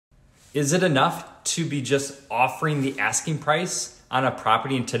Is it enough to be just offering the asking price on a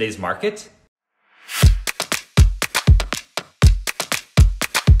property in today's market?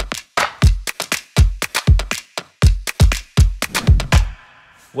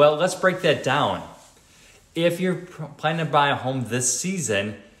 Well, let's break that down. If you're planning to buy a home this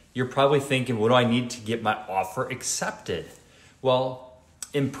season, you're probably thinking, what do I need to get my offer accepted? Well,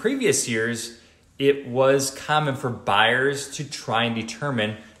 in previous years, it was common for buyers to try and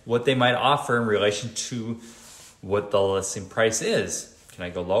determine what they might offer in relation to what the listing price is. Can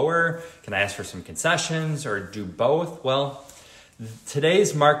I go lower? Can I ask for some concessions or do both? Well,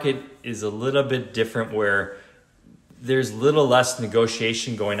 today's market is a little bit different where there's little less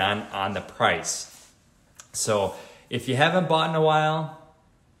negotiation going on the price. So if you haven't bought in a while,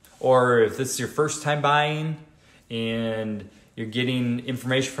 or if this is your first time buying and you're getting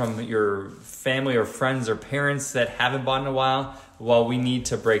information from your family or friends or parents that haven't bought in a while, well, we need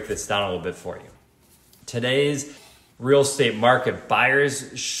to break this down a little bit for you. Today's real estate market,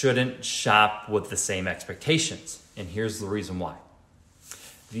 buyers shouldn't shop with the same expectations. And here's the reason why.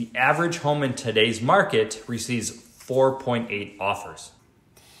 The average home in today's market receives 4.8 offers.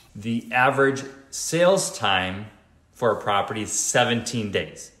 The average sales time for a property is 17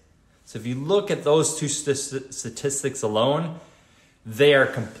 days. So if you look at those two statistics alone, they are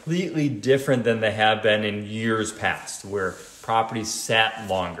completely different than they have been in years past, where properties sat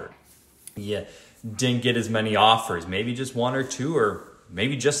longer. You didn't get as many offers, maybe just one or two, or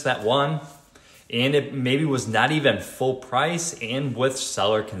maybe just that one. And it maybe was not even full price and with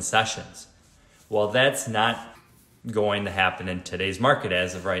seller concessions. Well, that's not going to happen in today's market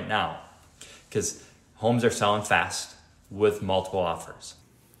as of right now, because homes are selling fast with multiple offers.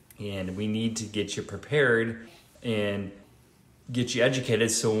 And we need to get you prepared and get you educated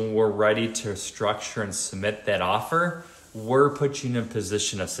so when we're ready to structure and submit that offer, we're putting you in a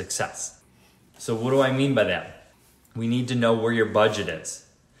position of success. So what do I mean by that? We need to know where your budget is.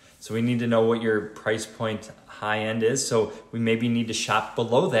 So we need to know what your price point high end is. So we maybe need to shop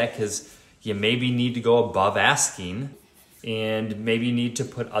below that because you maybe need to go above asking and maybe need to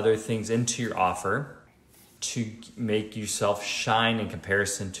put other things into your offer to make yourself shine in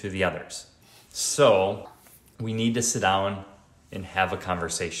comparison to the others. So we need to sit down and have a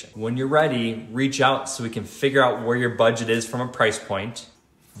conversation. When you're ready, reach out so we can figure out where your budget is from a price point,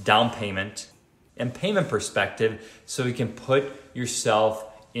 down payment, and payment perspective so we can put yourself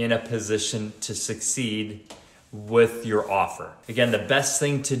in a position to succeed with your offer. Again, the best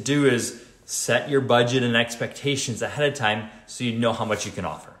thing to do is set your budget and expectations ahead of time so you know how much you can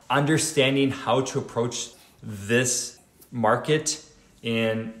offer. Understanding how to approach this market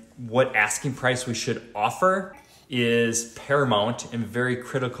and what asking price we should offer is paramount and very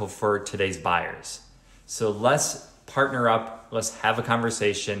critical for today's buyers. So let's partner up, let's have a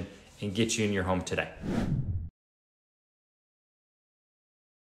conversation and get you in your home today.